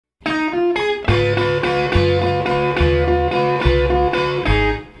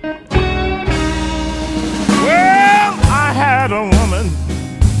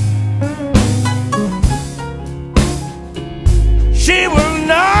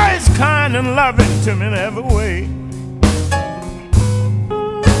kind and loving to me in every way.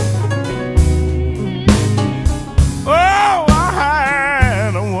 Oh, I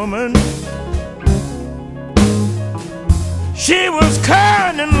had a woman. She was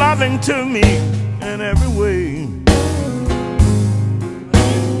kind and loving to me in every way.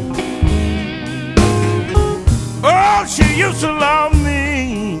 Oh, she used to love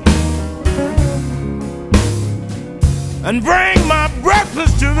me and bring my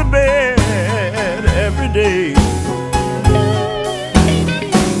breakfast to the bed every day.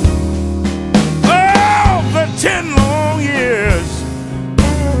 Oh, for 10 long years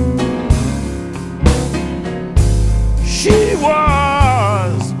she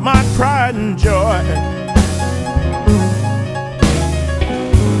was my pride and joy.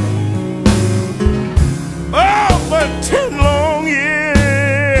 Oh, for 10 long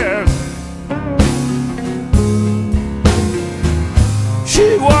years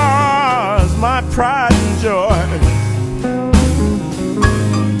she was my pride and joy.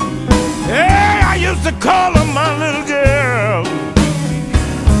 Hey, I used to call her my little girl.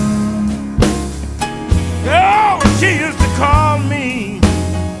 Oh, she used to call me.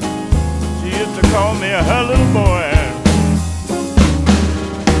 She used to call me her little boy.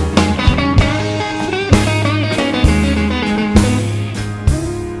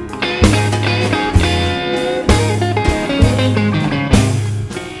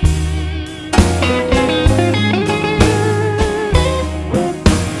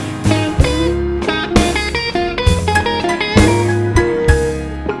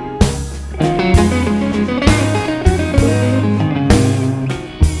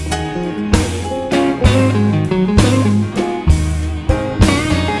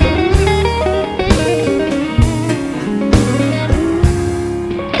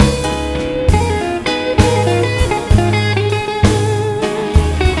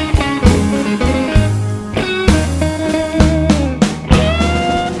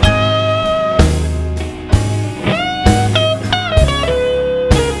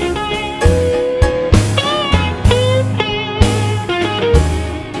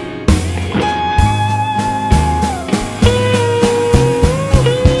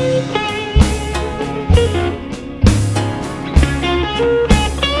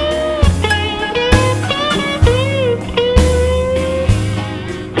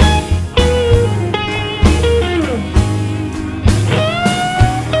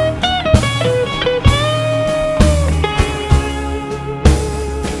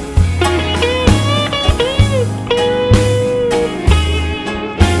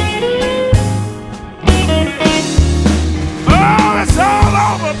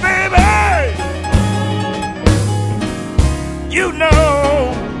 You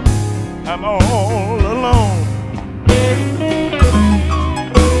know I'm all alone.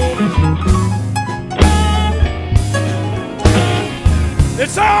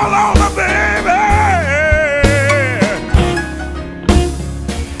 It's all over, baby.